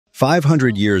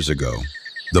500 years ago,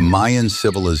 The Mayan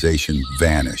civilization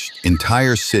vanished.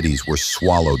 Entire cities were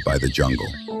swallowed by the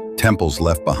jungle, temples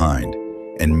left behind,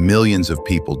 and millions of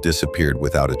people disappeared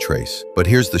without a trace. But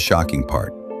here's the shocking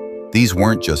part. These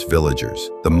weren't just villagers.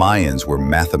 The Mayans were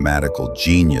mathematical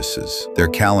geniuses. Their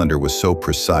calendar was so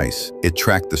precise, it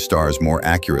tracked the stars more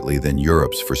accurately than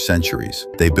Europe's for centuries.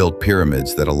 They built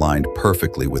pyramids that aligned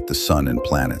perfectly with the sun and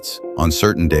planets. On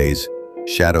certain days,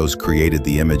 shadows created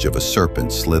the image of a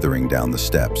serpent slithering down the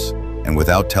steps. And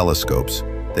without telescopes,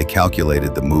 they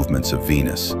calculated the movements of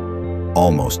Venus,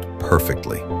 almost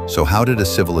perfectly. So how did a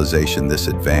civilization this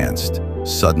advanced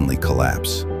suddenly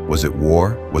collapse? Was it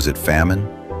war? Was it famine?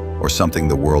 Or something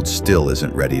the world still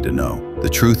isn't ready to know? The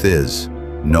truth is,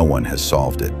 no one has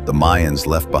solved it. The Mayans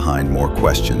left behind more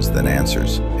questions than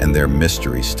answers, and their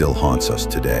mystery still haunts us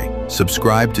today.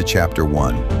 Subscribe to Chapter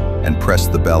 1 and press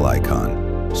the bell icon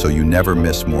so you never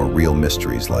miss more real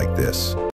mysteries like this.